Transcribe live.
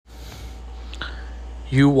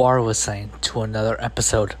You are listening to another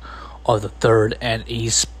episode of the Third and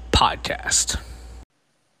East podcast.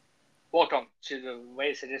 Welcome to the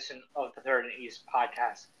latest edition of the Third and East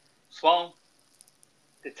podcast. Sloan,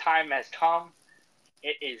 the time has come.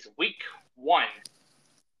 It is week 1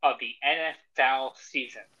 of the NFL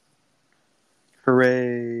season.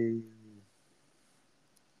 Hooray!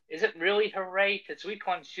 Is it really hooray? Because week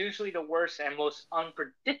 1 is usually the worst and most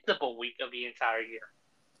unpredictable week of the entire year.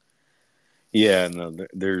 Yeah, no,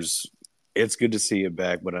 it's good to see it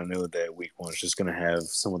back, but I know that week 1 is just going to have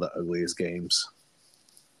some of the ugliest games.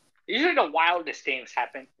 Usually the wildest games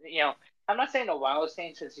happen. I'm not saying the wildest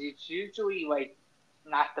games because it's usually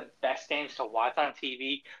not the best games to watch on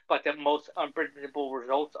TV, but the most unpredictable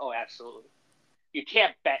results. Oh, absolutely. You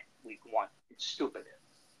can't bet week 1. It's stupid.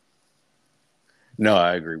 No,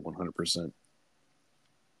 I agree 100%.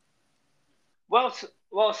 Well,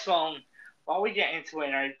 Sloan, while we get into it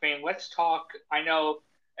and everything, let's talk. I know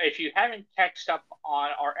if you haven't catched up on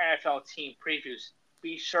our NFL team previews,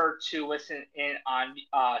 be sure to listen in on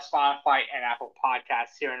Spotify and Apple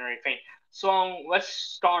Podcasts here and everything. Sloan, let's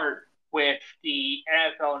start with the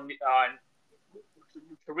NFL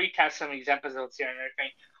to recap some of these episodes here and everything.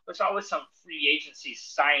 Let's start with some free agency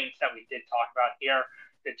signings that we did talk about here.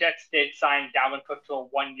 The Jets did sign Dalvin Cook to a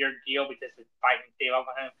 1-year deal because the Vikings gave up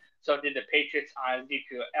on him. So did the Patriots on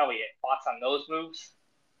Ezekiel Elliott. Thoughts on those moves?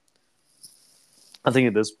 I think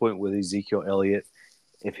at this point with Ezekiel Elliott,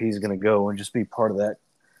 if he's going to go and just be part of that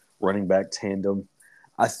running back tandem,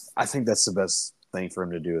 I think that's the best thing for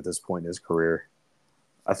him to do at this point in his career.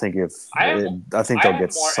 I think they'll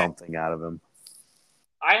get something out of him.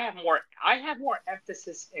 I have more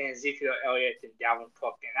emphasis in Ezekiel Elliott than Dalvin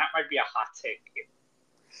Cook, and that might be a hot take.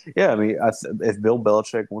 Yeah, I mean, if Bill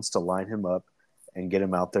Belichick wants to line him up and get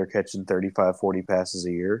him out there catching 35, 40 passes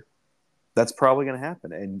a year, that's probably going to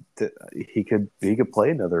happen. And he could play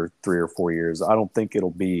another 3 or 4 years. I don't think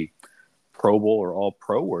it'll be Pro Bowl or all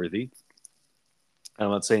pro worthy. I'm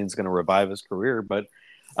not saying it's going to revive his career, but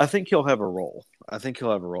I think he'll have a role. I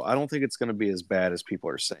don't think it's going to be as bad as people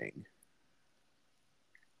are saying.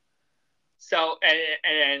 So,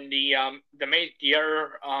 and the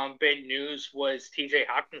major big news was T.J.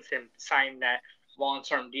 Hawkinson signed that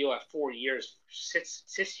long-term deal at 4 years,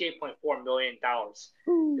 $68.4 million.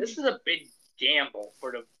 This is a big gamble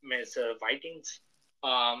for the Minnesota Vikings.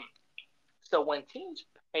 So when teams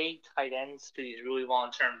pay tight ends to these really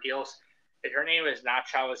long-term deals, if your name is not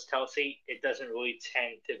Travis Kelce, it doesn't really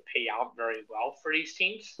tend to pay out very well for these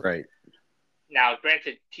teams. Right. Now,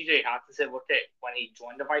 granted, T.J. Hawkinson looked at when he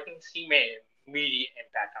joined the Vikings, he made an immediate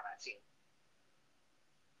impact on that team.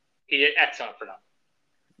 He did excellent for them.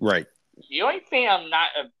 Right. The only thing I'm not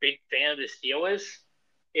a big fan of this deal is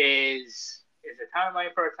the time of money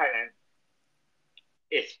for a tight end.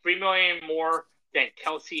 It's $3 million more than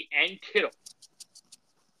Kelce and Kittle,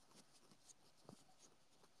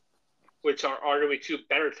 which are arguably 2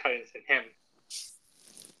 better tight ends than him.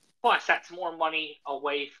 Plus, that's more money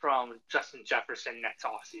away from Justin Jefferson next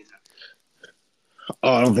offseason.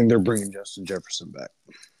 Oh, I don't think they're bringing Justin Jefferson back.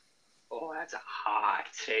 Oh, that's a hot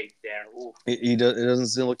take there. It doesn't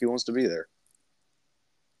seem like he wants to be there.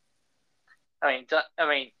 I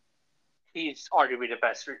mean, he's arguably the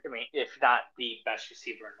best. If not the best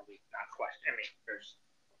receiver in the league, not question.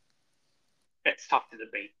 It's tough to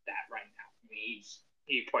debate that right now.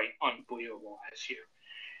 He played unbelievable last year.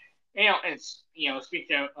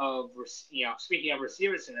 Speaking of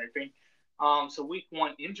receivers and everything, so week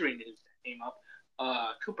 1 injury news that came up.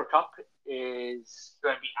 Cooper Kupp is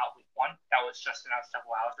going to be out week 1. That was just announced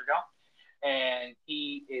several hours ago, and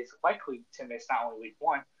he is likely to miss not only week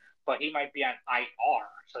 1, but he might be on IR,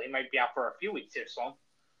 so he might be out for a few weeks here, Sloan.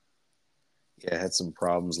 Yeah, had some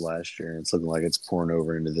problems last year, and it's looking like it's pouring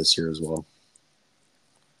over into this year as well.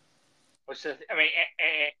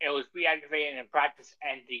 It was reactivated in practice,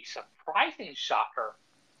 and the surprising shocker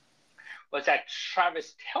was that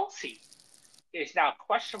Travis Kelce is now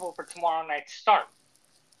questionable for tomorrow night's start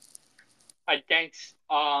against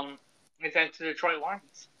the Detroit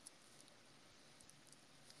Lions.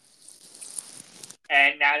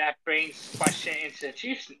 And now that brings question into the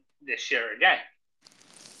Chiefs this year again,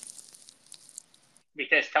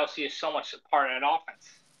 because Kelce is so much a part of that offense.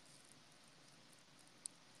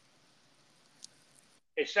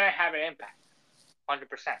 It's going to have an impact,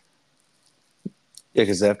 100%. Yeah,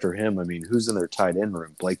 because after him, who's in their tight end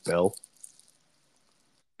room? Blake Bell?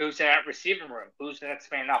 Who's in that receiving room? Who's the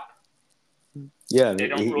next man up? Yeah, they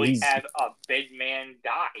don't really have a big man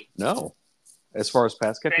guy. No. As far as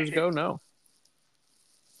pass catchers go, no.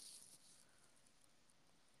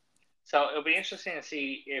 So it'll be interesting to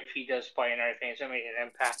see if he does play and everything. It's going to make an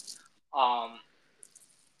impact.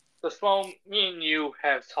 So, Sloan, me and you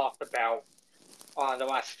have talked about the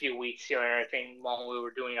last few weeks here and everything while we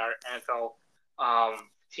were doing our NFL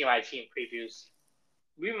team by team previews.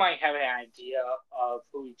 We might have an idea of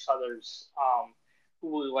who each other's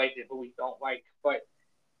who we like and who we don't like, but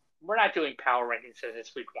we're not doing power rankings as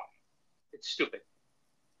it's week one. It's stupid.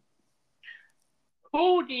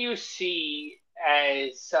 Who do you see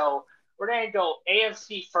as so? We're gonna go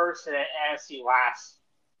AFC first and then NFC last.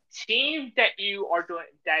 Team that you are doing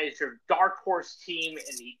that is your dark horse team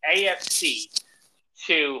in the AFC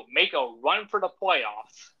to make a run for the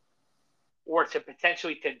playoffs or to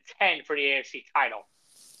potentially contend for the AFC title.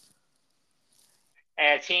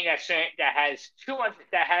 And a team that has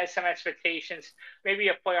some expectations, maybe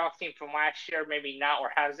a playoff team from last year, maybe not,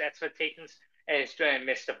 or has expectations, and is going to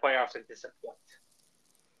miss the playoffs and disappoint.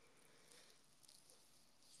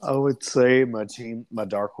 I would say my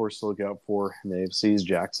dark horse to look out for in the AFC is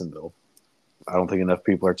Jacksonville. I don't think enough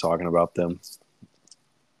people are talking about them.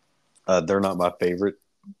 They're not my favorite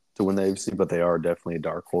to win the AFC, but they are definitely a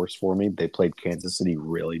dark horse for me. They played Kansas City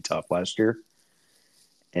really tough last year,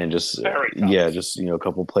 and just a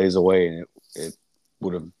couple plays away, and it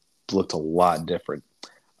would have looked a lot different.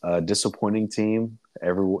 Disappointing team. They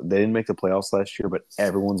didn't make the playoffs last year, but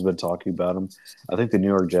everyone's been talking about them. I think the New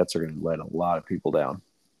York Jets are going to let a lot of people down.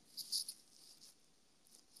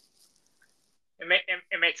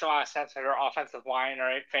 It makes a lot of sense for their offensive line or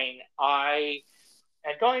anything. I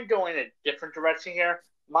am going to go in a different direction here.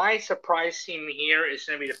 My surprise team here is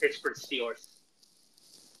going to be the Pittsburgh Steelers.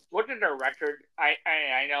 Look at their record. I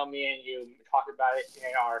know me and you talked about it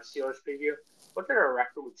in our Steelers preview. Look at their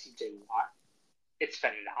record with TJ Watt. It's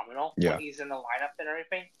phenomenal when he's in the lineup and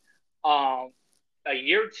everything. A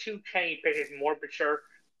year two Kenny Pickett is more mature.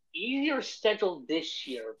 Easier schedule this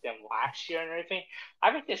year than last year and everything.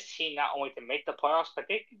 I think this team not only can make the playoffs, but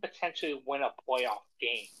they can potentially win a playoff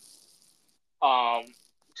game.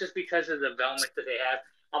 Just because of the development that they have.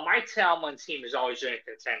 On my Talon team is always going to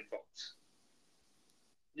contend, folks.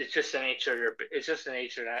 It's just the nature of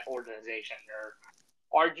that organization. They're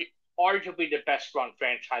arguably the best run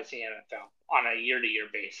franchise in the NFL on a year-to-year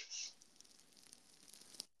basis.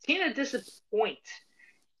 Team that disappoint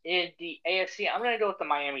in the AFC, I'm going to go with the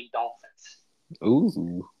Miami Dolphins.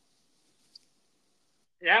 Ooh.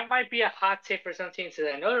 That might be a hot take for some teams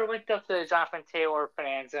today. I know they're linked up to the Jonathan Taylor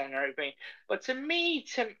fans and everything, but to me,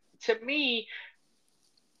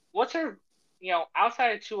 what's their,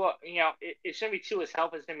 outside of Tua, it's going to be Tua's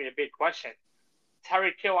health is going to be a big question.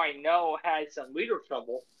 Tyreek Hill, I know, had some leader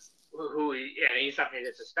trouble, he's not going to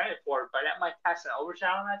get suspended for it, but that might cast an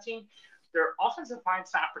overshadow on that team. Their offensive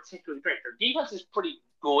line's not particularly great. Their defense is pretty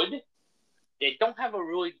good. They don't have a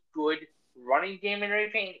really good running game and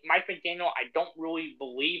everything. Mike McDaniel, I don't really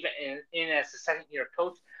believe in as a second-year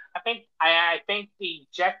coach. I think the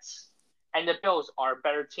Jets and the Bills are a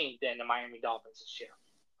better team than the Miami Dolphins this year.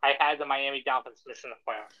 I had the Miami Dolphins missing the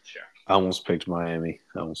playoffs this year. I almost picked Miami.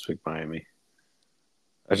 I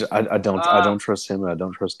don't trust him, and I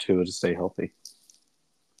don't trust Tua to stay healthy.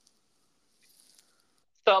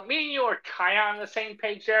 So me and you are kind of on the same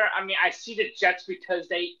page there. I mean, I see the Jets because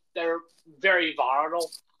they're very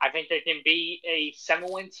volatile. I think they can be a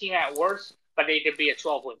 7-win team at worst, but they could be a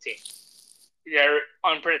 12-win team. They're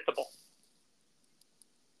unpredictable.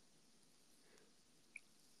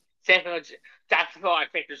 Same thing with Jacksonville. I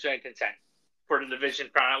think they're going to contend for the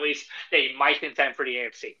division crown. At least they might contend for the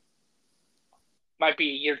AFC. Might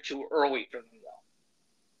be a year too early for them, though.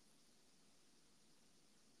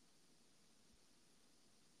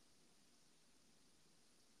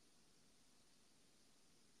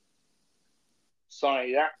 So, are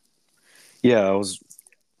you there? Yeah,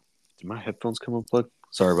 Did my headphones come unplugged?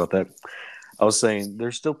 Sorry about that. I was saying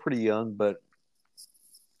they're still pretty young, but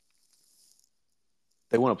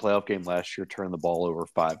they won a playoff game last year, turned the ball over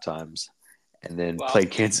 5 times, and then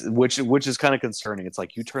played Kansas, which is kind of concerning. It's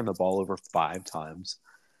like you turn the ball over 5 times.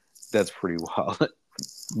 That's pretty wild.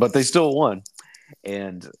 But they still won.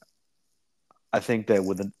 And I think that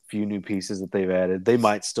with a few new pieces that they've added, they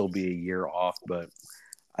might still be a year off, but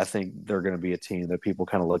I think they're going to be a team that people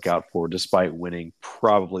kind of look out for despite winning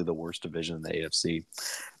probably the worst division in the AFC.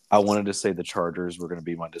 I wanted to say the Chargers were going to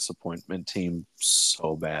be my disappointment team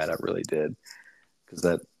so bad. I really did.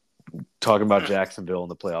 Because talking about Jacksonville in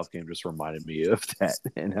the playoff game just reminded me of that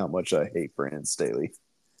and how much I hate Brandon Staley.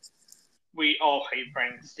 We all hate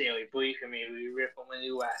Brandon Staley. Believe me, we rip him a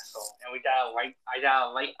new asshole. And I got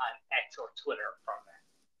a like on X or Twitter from that.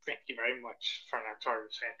 Thank you very much from that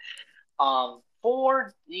Chargers fan.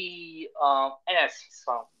 For the NFC,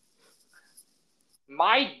 so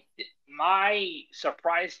my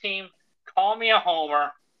surprise team, call me a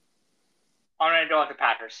homer. I'm going to go with the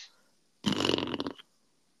Packers.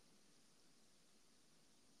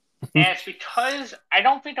 And it's because I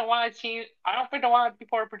don't think a lot of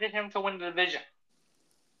people are predicting them to win the division.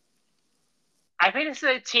 I think this is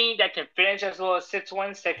a team that can finish as low as 6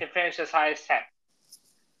 wins, that can finish as high as 10.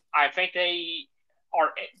 I think they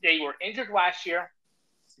were injured last year.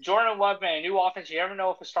 Jordan Love and a new offense, you never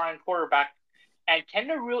know if a starting quarterback. And can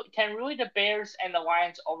really the Bears and the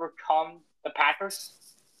Lions overcome the Packers?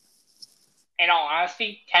 In all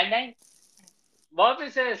honesty, can they? Love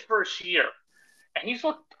is in his first year, and he's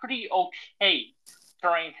looked pretty okay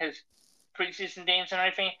during his preseason games and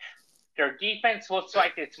everything. Their defense looks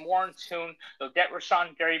like it's more in tune. They'll get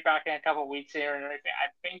Rashawn Gary back in a couple of weeks here and everything.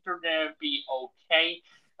 I think they're going to be okay.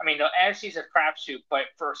 I mean, the NFC's a crapshoot, but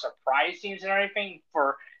for surprise teams and everything,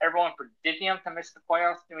 for everyone predicting them to miss the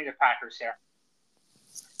playoffs, give me the Packers here.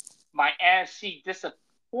 My NFC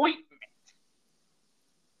disappointment.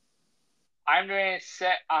 I'm going to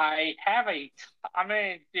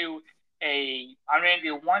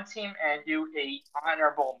do one team and do a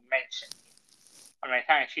honorable mention. I'm going to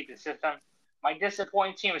kind of cheat the system. My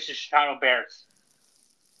disappointing team is the Chicago Bears.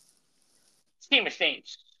 This team is getting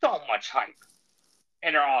so much hype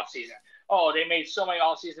in their offseason. Oh, they made so many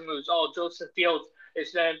offseason moves. Oh, Joseph Fields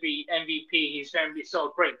is going to be MVP. He's going to be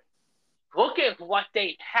so great. Look at what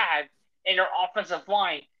they have in their offensive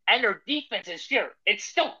line and their defense this year. It's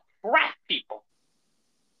still crap, people.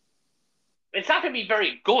 It's not going to be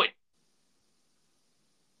very good.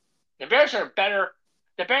 The Bears are better.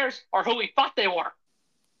 The Bears are who we thought they were.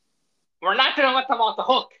 We're not going to let them off the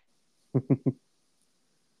hook.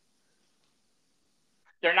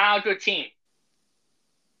 They're not a good team.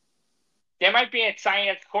 They might be exciting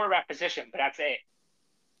at the quarterback position, but that's it.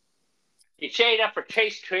 You traded up for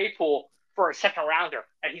Chase Claypool for a second rounder,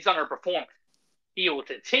 and he's underperformed. He will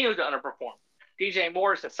continue to underperform. DJ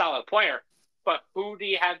Moore is a solid player, but who do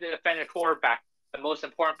you have to defend a quarterback, the most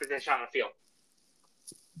important position on the field?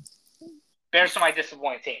 Bears are my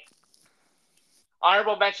disappointing team.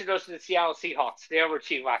 Honorable mention goes to the Seattle Seahawks. They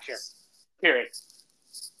overachieved last year. Period.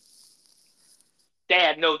 They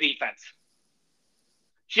had no defense.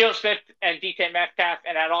 Geno Smith and DK Metcalf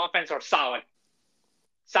and that offense are solid.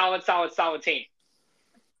 Solid team.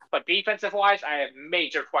 But defensive-wise, I have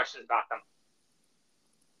major questions about them.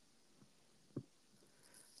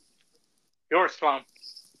 Yours, Sloan.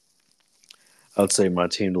 I'd say my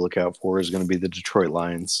team to look out for is going to be the Detroit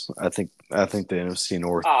Lions. I think the NFC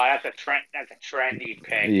North. Oh, that's a trendy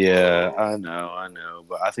pick. Yeah, I know,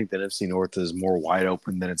 but I think the NFC North is more wide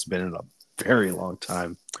open than it's been in a very long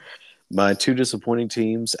time. My two disappointing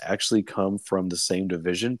teams actually come from the same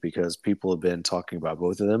division because people have been talking about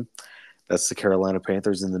both of them. That's the Carolina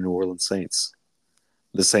Panthers and the New Orleans Saints.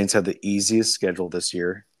 The Saints have the easiest schedule this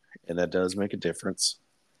year, and that does make a difference.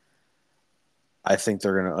 I think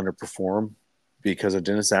they're going to underperform because of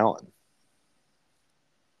Dennis Allen.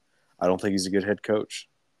 I don't think he's a good head coach,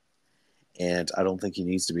 and I don't think he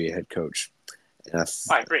needs to be a head coach. And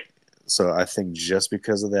I agree. So I think just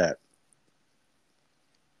because of that,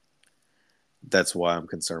 that's why I'm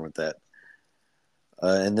concerned with that.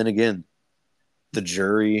 And then again, the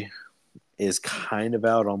jury is kind of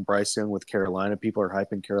out on Bryce Young with Carolina. People are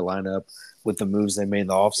hyping Carolina up with the moves they made in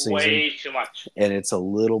the offseason. Way too much. And it's a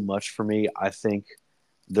little much for me. I think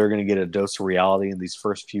they're going to get a dose of reality in these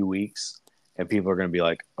first few weeks, and people are going to be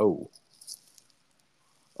like, oh,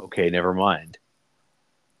 okay, never mind.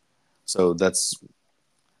 So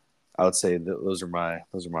I would say that those are my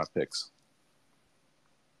picks.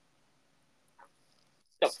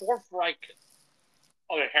 The fourth Reich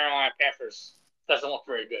of the Carolina Panthers doesn't look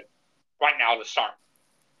very good right now to start.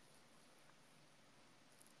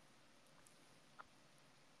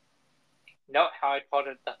 Note how I called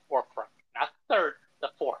it the fourth Reich. Not the third, the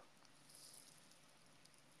fourth.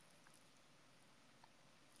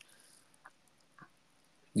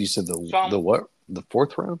 You said the what? The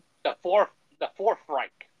fourth round? The fourth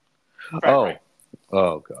Reich. Reich.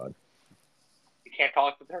 Oh God. You can't call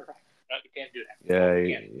it the third Reich. No, you can't do that.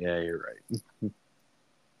 Yeah, you're right.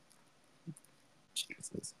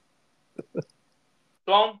 Jesus.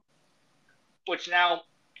 Sloan, which now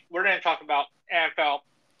we're going to talk about NFL.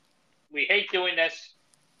 We hate doing this,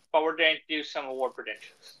 but we're going to do some award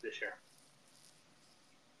predictions this year.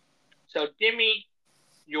 So give me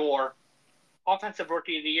your offensive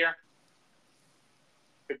rookie of the year,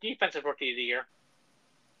 your defensive rookie of the year,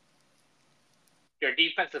 your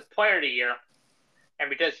defensive player of the year, and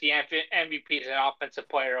because the MVP is an offensive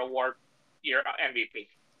player award, your MVP.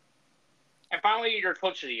 And finally, your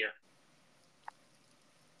coach of the year.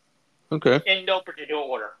 Okay. In no particular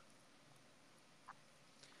order.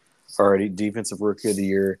 Alrighty, defensive rookie of the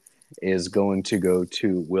year. is going to go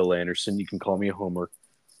to Will Anderson. You can call me a homer.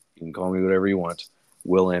 You can call me whatever you want.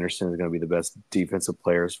 Will Anderson is going to be the best defensive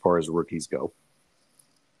player as far as rookies go.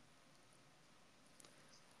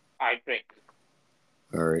 I agree.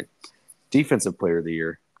 All right. Defensive player of the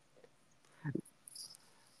year.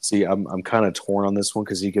 See, I'm kind of torn on this one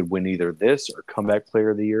because he could win either this or comeback player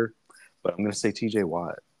of the year, but I'm going to say TJ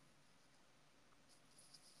Watt.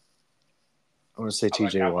 I'm going to say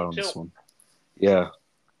TJ Watt on this one. Yeah.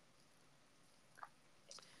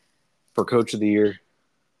 For coach of the year,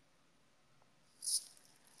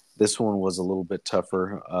 this one was a little bit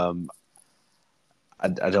tougher.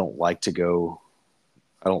 I don't like to go.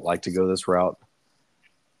 I don't like to go this route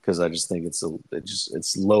because I just think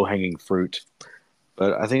it's low hanging fruit.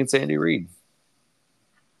 But I think it's Andy Reid.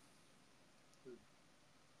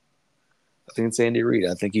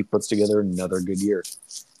 I think he puts together another good year.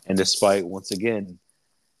 And despite, once again,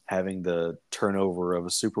 having the turnover of a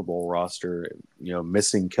Super Bowl roster,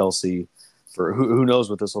 missing Kelsey, for who knows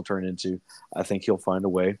what this will turn into, I think he'll find a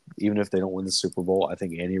way. Even if they don't win the Super Bowl, I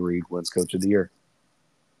think Andy Reid wins Coach of the Year.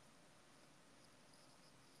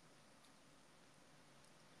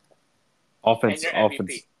 Offense.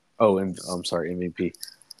 Oh, and I'm sorry, MVP.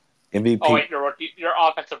 Oh wait, your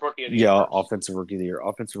offensive rookie of the year. Yeah, offensive rookie of the year.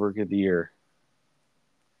 Offensive rookie of the year.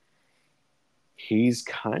 He's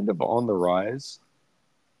kind of on the rise.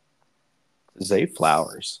 Zay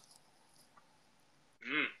Flowers.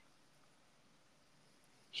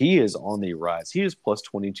 He is on the rise. He is plus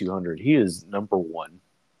 2,200. He is number one.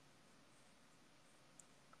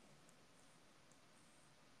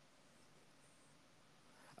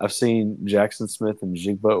 I've seen Jackson Smith and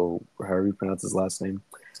Jigba, or however you pronounce his last name.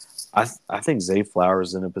 I think Zay Flowers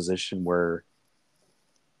is in a position where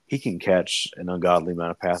he can catch an ungodly amount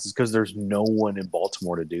of passes because there's no one in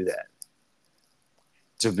Baltimore to do that.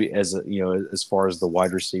 To be as far as the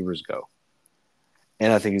wide receivers go,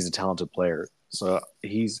 and I think he's a talented player. So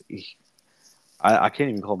I can't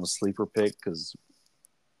even call him a sleeper pick because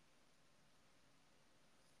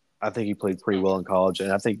I think he played pretty well in college,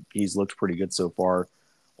 and I think he's looked pretty good so far.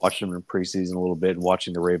 Watching him in preseason a little bit, and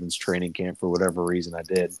watching the Ravens training camp for whatever reason I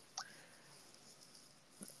did.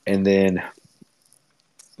 And then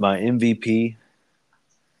my MVP,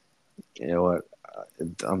 you know what?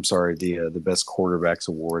 I'm sorry, the best quarterbacks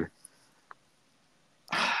award.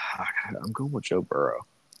 I'm going with Joe Burrow.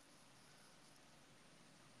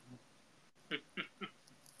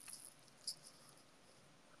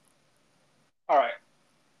 All right.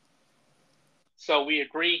 So we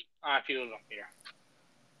agree on a few of them here.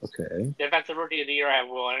 Okay. Defensive rookie of the year, I have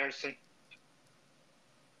Will Anderson.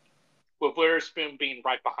 With Witherspoon being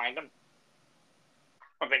right behind him,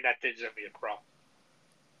 I think that kid's going to be a pro.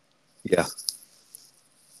 Yeah.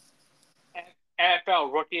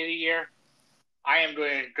 NFL rookie of the year, I am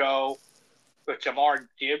going to go with Jahmyr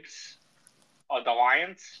Gibbs of the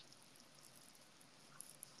Lions.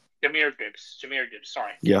 Jahmyr Gibbs,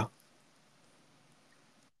 sorry. Yeah.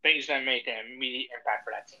 I think he's going to make an immediate impact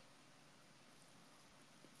for that team.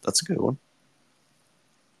 That's a good one.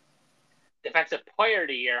 Defensive player of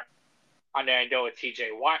the year, I'm going to go with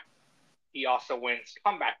TJ Watt. He also wins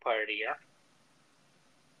comeback player of the year.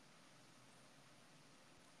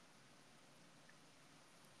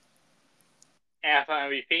 NFL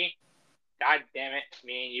MVP, God damn it,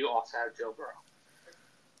 me and you also have Joe Burrow.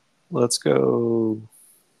 Let's go.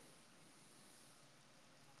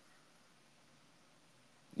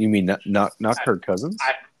 You mean not Kirk Cousins?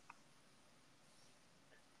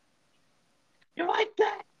 You like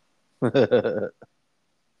that?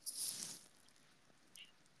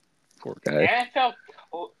 Poor guy.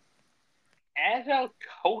 NFL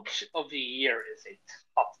Coach of the Year is a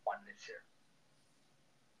tough one this year.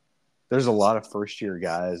 There's a lot of first-year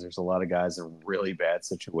guys. There's a lot of guys in really bad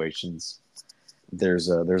situations. There's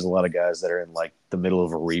a lot of guys that are in like the middle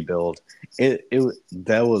of a rebuild.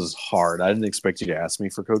 That was hard. I didn't expect you to ask me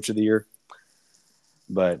for Coach of the Year,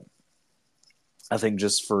 but I think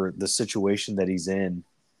just for the situation that he's in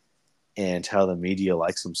and how the media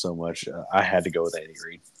likes him so much, I had to go with Andy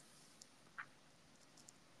Reid.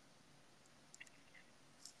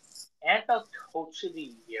 NFL Coach of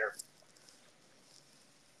the Year.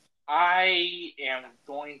 I am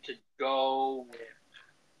going to go with.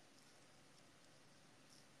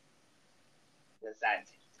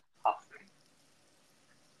 That's tough.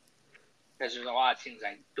 Because there's a lot of teams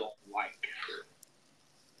I don't like.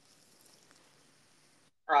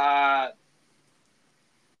 God.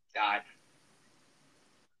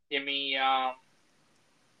 Give me,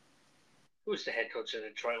 who's the head coach of the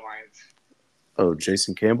Detroit Lions? Oh,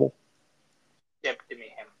 Jason Campbell? Yep, give me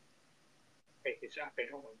him.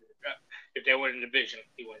 If they win the division,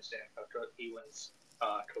 he wins Coach of the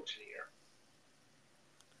Year.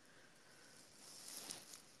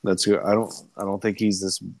 That's good. I don't think he's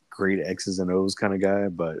this great X's and O's kind of guy,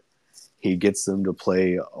 but he gets them to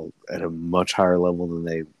play at a much higher level than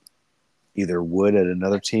they either would at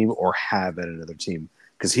another team or have at another team,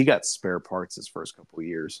 because he got spare parts his first couple of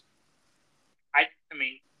years. I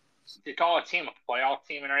mean, to call a team a playoff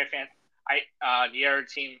team and everything, the other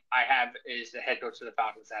team I have is the head coach of the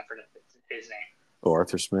Falcons. I forget his name. Oh,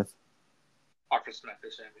 Arthur Smith. Arthur Smith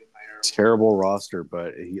is going to be my terrible roster,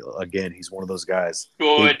 but he's one of those guys.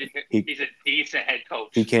 Good. He's a decent head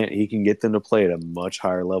coach. He can get them to play at a much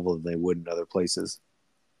higher level than they would in other places.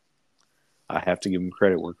 I have to give him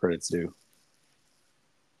credit where credit's due.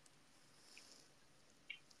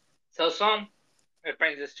 So, it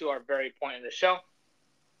brings us to our very point in the show.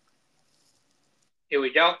 Here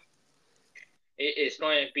we go. It is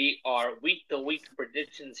going to be our week-to-week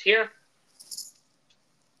predictions here.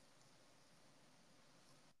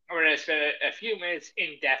 We're going to spend a few minutes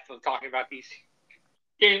in depth of talking about these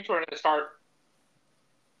games. We're going to start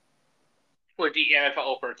with the NFL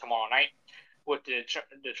opener tomorrow night with the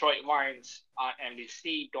Detroit Lions on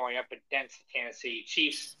NBC going up against the Tennessee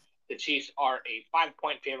Chiefs. The Chiefs are a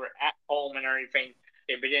 5-point favorite at home and everything.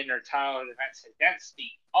 They begin their title defense against the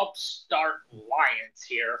upstart Lions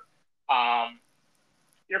here.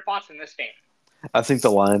 Your thoughts on this game? I think the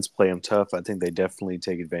Lions play them tough. I think they definitely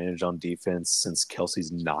take advantage on defense since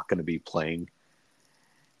Kelsey's not going to be playing.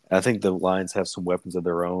 I think the Lions have some weapons of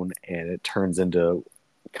their own, and it turns into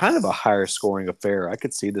kind of a higher scoring affair. I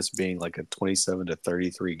could see this being like a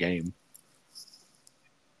 27-33 game.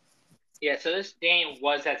 Yeah, so this game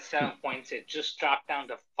was at 7 points. It just dropped down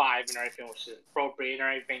to 5 and everything, which is appropriate and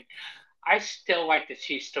everything. I still like the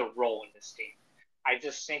Chiefs to roll in this game. I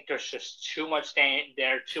just think there's just too much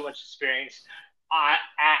there, too much experience at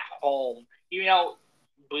home.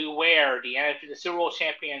 Beware, the Super Bowl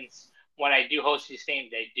champions, when I do host these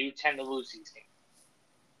games, they do tend to lose these games.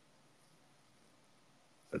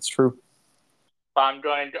 That's true. But I'm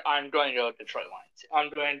going to go with Detroit Lions.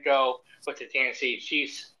 I'm going to go with the Tennessee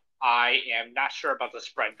Chiefs. I am not sure about the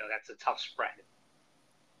spread, though. That's a tough spread.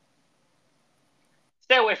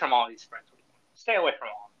 Stay away from all these spreads. Stay away from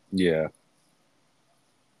all. Yeah.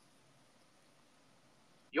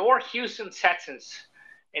 Your Houston Texans,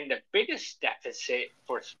 in the biggest deficit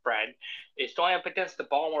for spread, is going up against the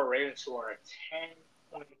Baltimore Ravens, who are a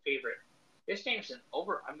 10-point favorite. This game is an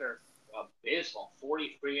over-under abysmal,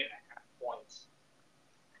 43.5 points.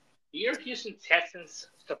 Your Houston Texans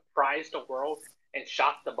surprised the world and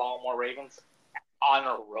shocked the Baltimore Ravens on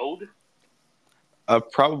a road?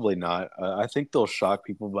 Probably not. I think they'll shock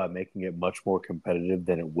people by making it much more competitive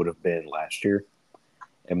than it would have been last year,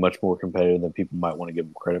 and much more competitive than people might want to give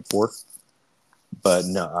them credit for. But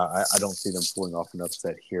no, I don't see them pulling off an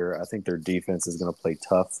upset here. I think their defense is going to play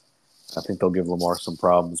tough. I think they'll give Lamar some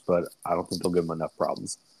problems, but I don't think they'll give him enough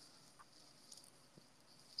problems.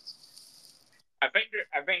 I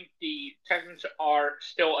think the Texans are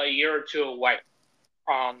still a year or two away.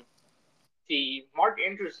 The Mark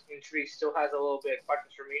Andrews injury still has a little bit of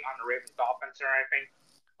questions for me on the Ravens offense and everything.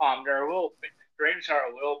 The Ravens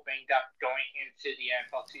are a little banged up going into the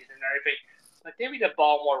NFL season and everything. But give me the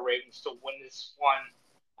Baltimore Ravens to win this one.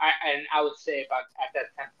 I would say about at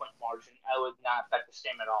that 10-point margin, I would not bet this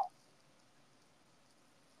game at all.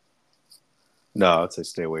 No, I'd say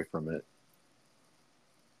stay away from it.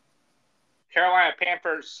 Carolina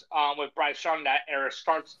Panthers with Bryce Young, that era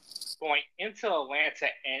starts going into Atlanta,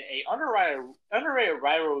 and a underrated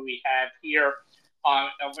rivalry we have here.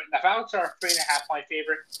 The Falcons are a 3.5-point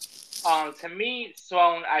favorite. To me,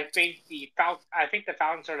 Sloan, I think the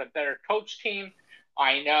Falcons are the better coach team.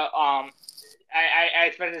 I know. I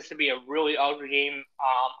expect this to be a really ugly game.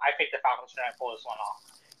 I think the Falcons are going to pull this one off.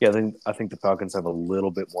 Yeah, I think the Falcons have a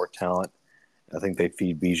little bit more talent. I think they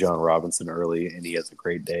feed Bijan Robinson early, and he has a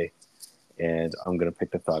great day. And I'm going to pick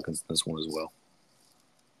the Falcons in this one as well.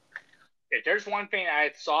 If there's one thing I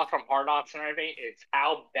saw from Hard Knocks and everything, it's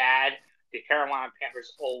how bad the Carolina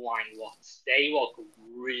Panthers O-line looks. They look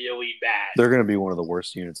really bad. They're going to be one of the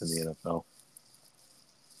worst units in the NFL.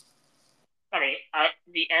 I mean,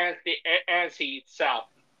 the NFC South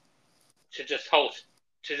should just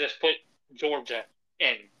put Georgia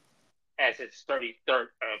in as its 33rd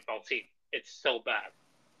NFL team. It's so bad.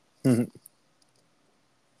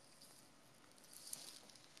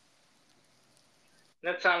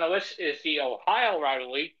 Next on the list is the Ohio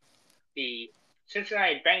rivalry. The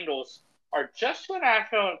Cincinnati Bengals are just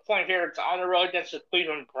 2.5-point favorites on the road against the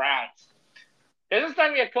Cleveland Browns. This is going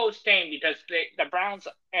to be a close game because the Browns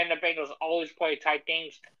and the Bengals always play tight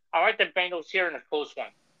games. I like the Bengals here in a close one.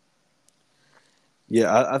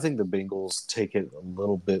 Yeah, I think the Bengals take it a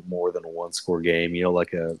little bit more than a one-score game.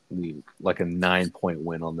 Like a 9-point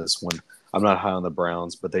win on this one. I'm not high on the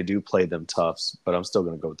Browns, but they do play them tough. But I'm still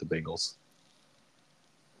going to go with the Bengals.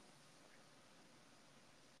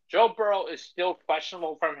 Joe Burrow is still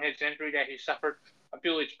questionable from his injury that he suffered a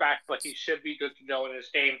few weeks back, but he should be good to go in this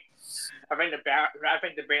game. I think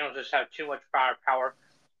the Bengals just have too much firepower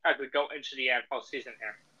as we go into the NFL season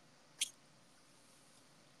here.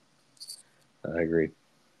 I agree.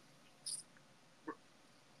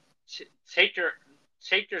 Take your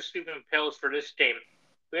sleeping pills for this game.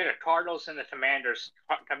 We had the Cardinals and the Commanders.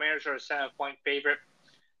 Commanders are a 7-point favorite.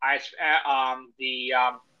 Josh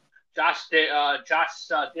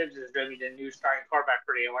Gibbs is going to be the new starting quarterback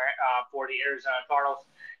for the Arizona Cardinals.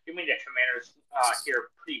 You mean the Commanders here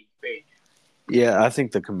pretty big? Yeah, I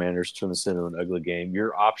think the Commanders turn this into an ugly game.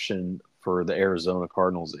 Your option for the Arizona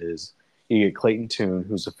Cardinals is you get Clayton Tune,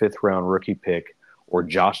 who's a 5th-round rookie pick, or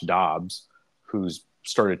Josh Dobbs, who's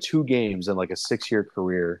started 2 games in like a 6-year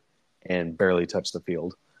career and barely touched the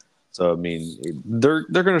field. So, I mean, they're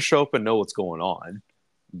going to show up and know what's going on,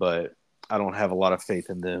 but I don't have a lot of faith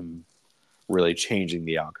in them really changing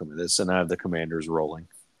the outcome of this, and I have the Commanders rolling.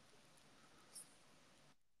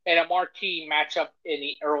 And a marquee matchup in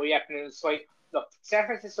the early afternoon slate, the San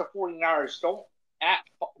Francisco 49ers go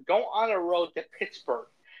on the road to Pittsburgh.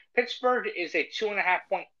 Pittsburgh is a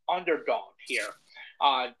 2.5-point underdog here.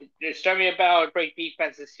 There's going to be about a great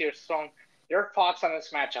defense this year. So, your thoughts on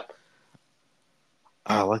this matchup?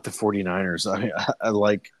 I like the 49ers.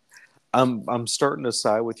 I'm starting to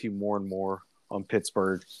side with you more and more on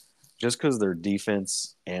Pittsburgh just because their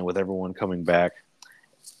defense and with everyone coming back.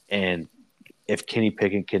 And if Kenny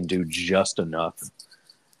Pickett can do just enough,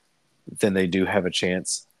 then they do have a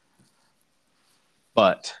chance.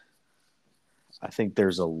 But I think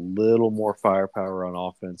there's a little more firepower on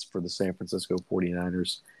offense for the San Francisco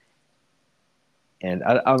 49ers. And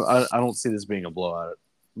I don't see this being a blowout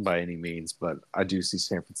by any means, but I do see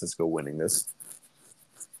San Francisco winning this.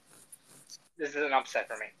 This is an upset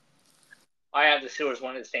for me. I have the Steelers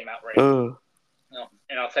winning this game outright.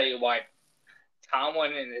 And I'll tell you why.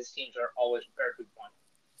 Tomlin and his teams are always prepared to win.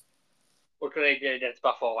 Look what they did against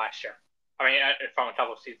Buffalo last year. I mean, from a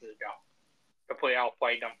couple of seasons ago. Completely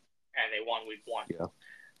outplayed them, and they won week 1. Yeah.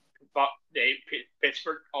 But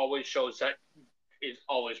Pittsburgh always shows that is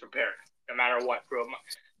always prepared, no matter what.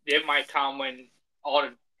 Give Mike Tomlin all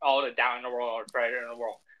the down in the world or credit in the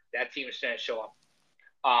world. That team is going to show up.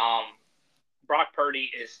 Brock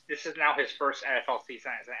Purdy this is now his first NFL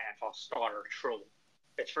season as an NFL starter, truly.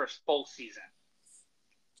 His first full season.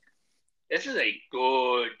 This is a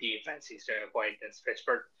good defense he's going to play against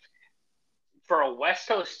Pittsburgh. For a West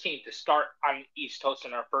Coast team to start on the East Coast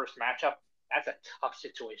in their first matchup, that's a tough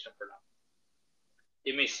situation for them.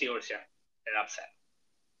 Give me Steelers here. An upset.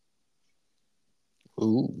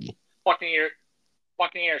 Ooh.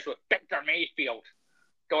 Buccaneers with Baker Mayfield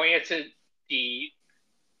going into the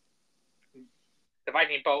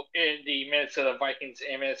Viking boat in the Minnesota Vikings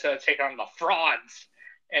in Minnesota take on the frauds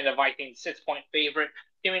and the Vikings 6-point favorite.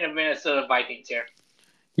 Give me the Minnesota Vikings here.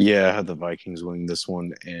 Yeah, I had the Vikings winning this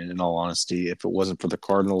one, and in all honesty, if it wasn't for the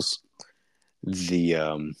Cardinals,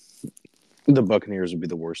 the Buccaneers would be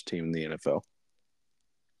the worst team in the NFL.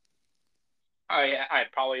 Yeah, I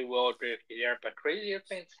probably will agree with you there, but crazier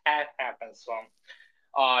things have happened. So,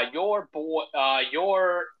 your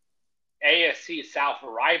AFC South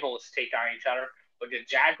rivals take on each other with the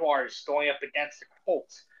Jaguars going up against the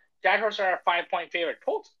Colts. Jaguars are a 5-point favorite.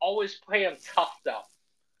 Colts always play them tough, though.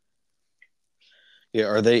 Yeah,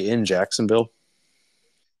 are they in Jacksonville?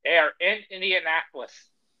 They are in Indianapolis.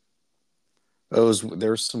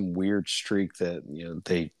 There's some weird streak that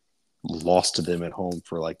they lost to them at home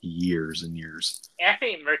for like years and years.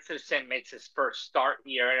 Anthony Richardson makes his first start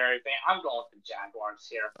here and everything. I'm going with the Jaguars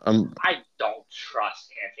here. I don't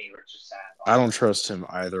trust Anthony Richardson at all. I don't trust him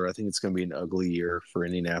either. I think it's going to be an ugly year for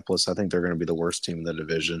Indianapolis. I think they're going to be the worst team in the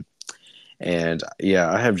division. And, yeah,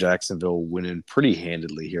 I have Jacksonville winning pretty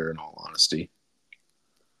handedly here, in all honesty.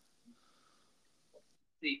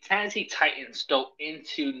 The Tennessee Titans go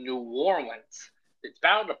into New Orleans. It's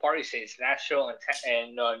Battle of the Party States, Nashville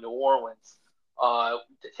and New Orleans,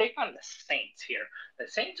 to take on the Saints here. The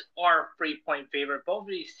Saints are a 3-point favorite. Both of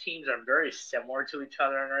these teams are very similar to each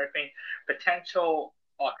other and everything. Potential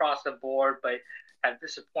across the board, but have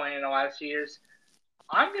disappointed in the last few years.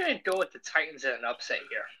 I'm going to go with the Titans in an upset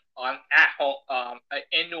here at home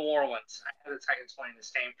in New Orleans. I have the Titans winning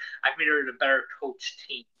this game. I think they're the better coached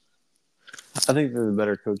team. I think they're the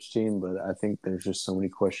better coach team, but I think there's just so many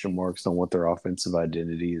question marks on what their offensive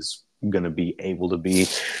identity is going to be able to be.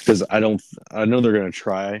 Because I know they're going to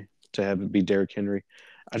try to have it be Derrick Henry.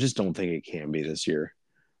 I just don't think it can be this year.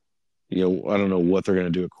 I don't know what they're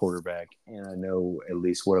going to do at quarterback, and I know at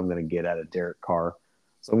least what I'm going to get out of Derek Carr.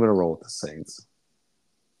 So I'm going to roll with the Saints.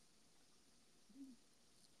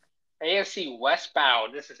 AFC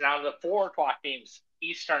westbound. This is now the 4 o'clock games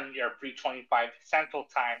Eastern, your 3:25 Central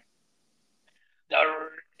Time. The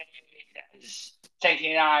Raiders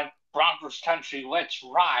taking on Broncos country. Let's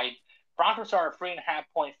ride. Broncos are a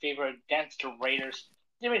 3.5-point favorite against the Raiders.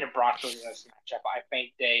 Give me the Broncos in this matchup. I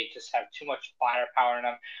think they just have too much firepower in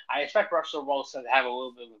them. I expect Russell Wilson to have a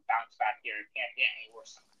little bit of a bounce back here. It can't get any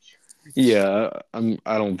worse than last year. Yeah,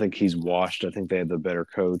 I don't think he's washed. I think they have the better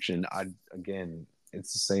coach, and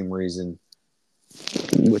it's the same reason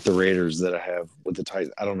with the Raiders that I have with the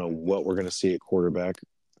Titans. I don't know what we're going to see at quarterback.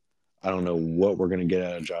 I don't know what we're going to get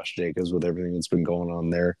out of Josh Jacobs with everything that's been going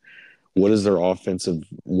on there. What is their offensive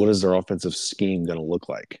scheme going to look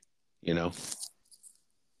like?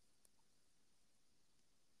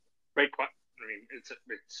 Great question. It's a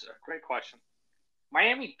great question.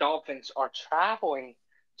 Miami Dolphins are traveling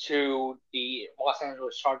to the Los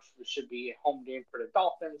Angeles Chargers, which should be a home game for the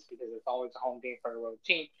Dolphins because it's always a home game for the road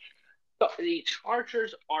team. But the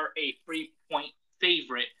Chargers are a 3-point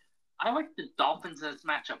favorite. I like the Dolphins in this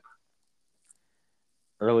matchup.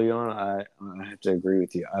 Early on, I have to agree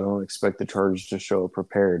with you. I don't expect the Chargers to show up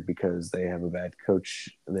prepared because they have a bad coach.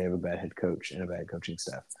 They have a bad head coach and a bad coaching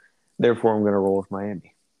staff. Therefore, I'm going to roll with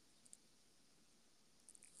Miami.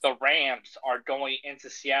 The Rams are going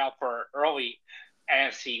into Seattle for early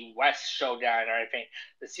NFC West showdown and everything.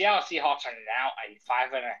 The Seattle Seahawks are now a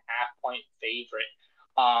 5.5-point favorite.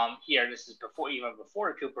 Here, this is before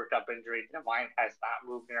the Cooper Kupp injury. The line has not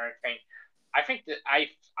moved and everything. I think that I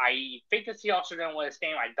think the Seahawks are going to win this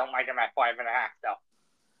game. I don't like them at 5.5 though.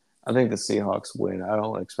 I think the Seahawks win. I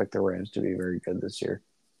don't expect the Rams to be very good this year.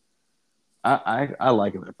 I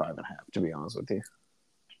like them at 5.5. To be honest with you,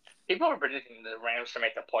 people are predicting the Rams to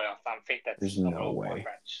make the playoffs. I think that's there's no way.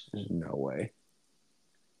 There's no way.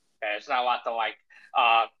 Yeah, it's not a lot to like.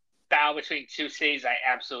 Battle between two cities I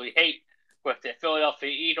absolutely hate. With the Philadelphia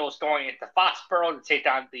Eagles going into Foxborough to take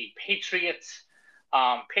on the Patriots.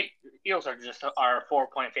 Eagles are just a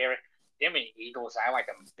 4-point favorite. Give me Eagles. I like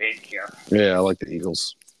them big here. Yeah, I like the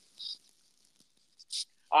Eagles.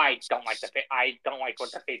 I don't like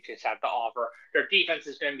what the Patriots have to offer. Their defense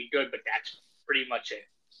is going to be good, but that's pretty much it.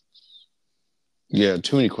 Yeah,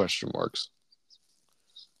 too many question marks.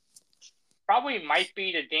 Probably might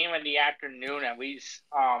be the game of the afternoon at least.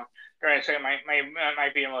 Might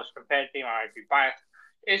be the most competitive. I might be biased.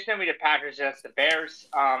 It's going to be the Packers against the Bears.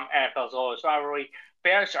 NFL's oldest rivalry.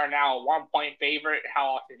 Bears are now a 1-point favorite. How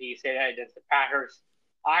often do you say that against the Packers?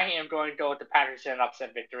 I am going to go with the Packers in an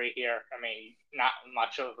upset victory here. I mean, not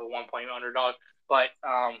much of a 1-point underdog, but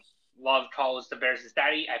Love calls the Bears his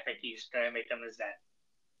daddy. I think he's going to make them his dad.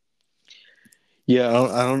 Yeah,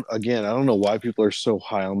 I don't know why people are so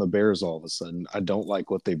high on the Bears all of a sudden. I don't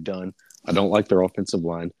like what they've done. I don't like their offensive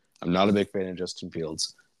line. I'm not a big fan of Justin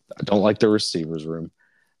Fields. I don't like their receivers room.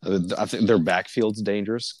 I think their backfield's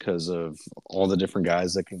dangerous because of all the different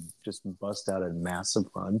guys that can just bust out a massive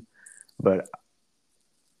run. But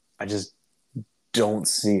I just don't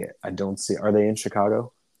see it. I don't see it. Are they in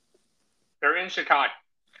Chicago? They're in Chicago.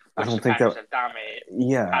 I don't think that.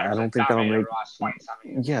 Yeah, I don't think that'll make.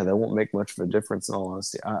 Yeah, that won't make much of a difference. In all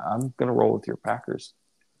honesty, I'm gonna roll with your Packers.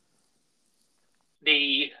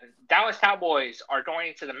 The Dallas Cowboys are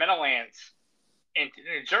going to the Meadowlands in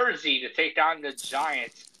New Jersey to take on the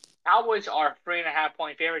Giants. Cowboys are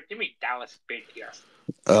 3.5-point favorite. Give me Dallas big here.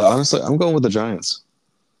 Honestly, I'm going with the Giants.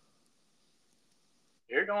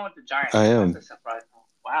 You're going with the Giants. I am. That's a surprise.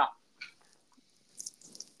 Wow.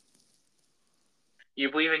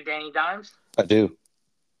 You believe in Danny Dimes? I do.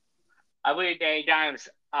 I believe in Danny Dimes.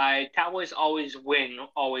 Cowboys always win,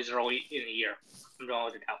 always early in the year. I'm going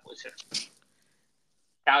with the Cowboys here.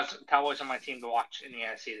 Cowboys are my team to watch in the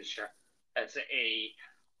NFC this year as a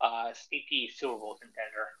sneaky Super Bowl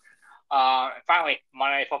contender. Finally,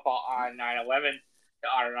 Monday Night Football on 9/11.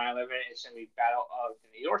 On 9/11 is going to be battle of the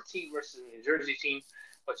New York team versus the New Jersey team,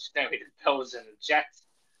 which is going to be the Bills and the Jets.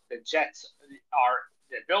 The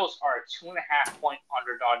Bills are a 2.5-point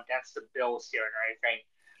underdog against the Bills here and everything.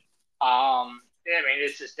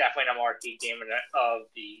 This is definitely the marquee game of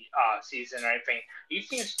the season and everything. These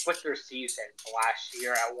teams split their season last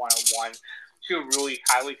year at 1-1. Two really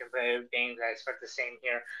highly competitive games. I expect the same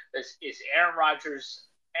here. This is Aaron Rodgers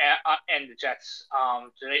and the Jets.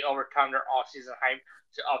 Do they overcome their offseason hype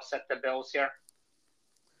to upset the Bills here?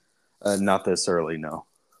 Not this early, no.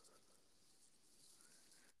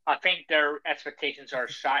 I think their expectations are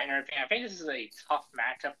shot and everything. I think this is a tough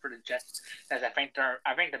matchup for the Jets, as I think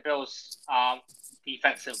the Bills'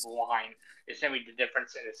 defensive line is going to be the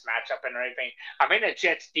difference in this matchup and everything. I think the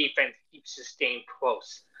Jets' defense keeps this game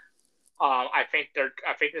close. I think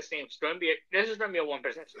this game's going to be this is going to be a one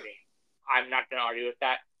possession game. I'm not going to argue with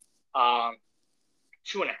that.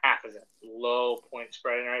 2.5 is a low point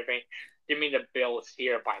spread and everything. Give me the Bills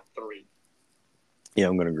here by 3. Yeah,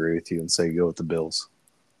 I'm going to agree with you and say go with the Bills.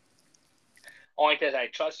 Only because I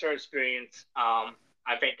trust their experience. I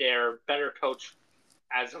think they're better coach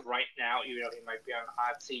as of right now, even though he might be on the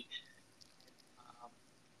hot seat.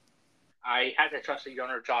 I had to trust the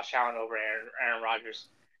younger Josh Allen over Aaron Rodgers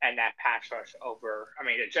and that pass rush over. I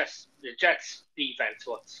mean, the Jets defense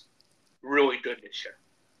was really good this year,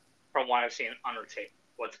 from what I've seen on their tape.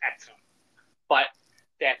 Was excellent, but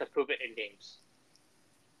they have to prove it in games.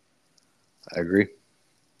 I agree.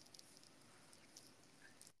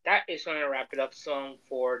 That is going to wrap it up, Sloan,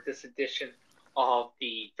 for this edition of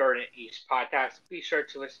the Third and East podcast. Be sure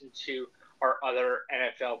to listen to our other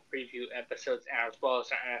NFL preview episodes, and as well as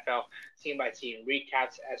our NFL team by team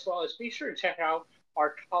recaps, as well as be sure to check out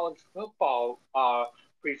our college football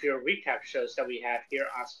preview recap shows that we have here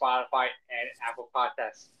on Spotify and Apple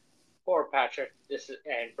Podcasts. For Patrick, this is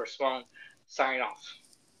and for Sloan, signing off.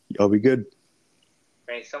 Y'all be good.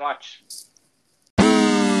 Thanks so much.